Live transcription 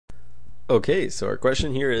Okay, so our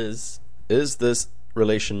question here is this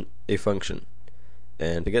relation a function?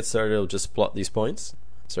 And to get started, I'll just plot these points,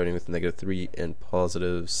 starting with -3 and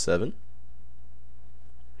 +7.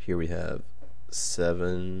 Here we have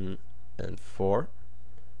 7 and 4.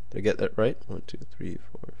 Did I get that right? 1, 2, 3,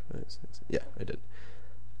 4, 5, 6. Yeah, I did.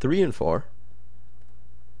 3 and 4.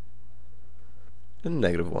 And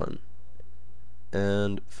 -1.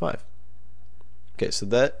 And 5. Okay, so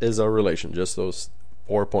that is our relation, just those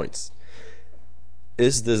 4 points.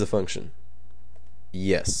 Is this a function?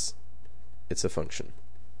 Yes, it's a function.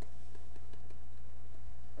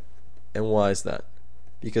 And why is that?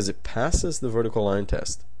 Because it passes the vertical line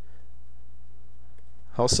test.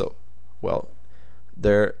 How so? Well,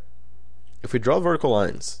 if we draw vertical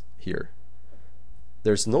lines here,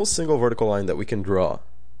 there's no single vertical line that we can draw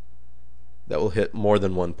that will hit more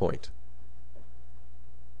than one point.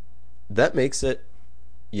 That makes it,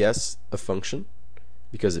 yes, a function,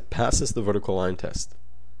 because it passes the vertical line test.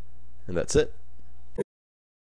 And that's it.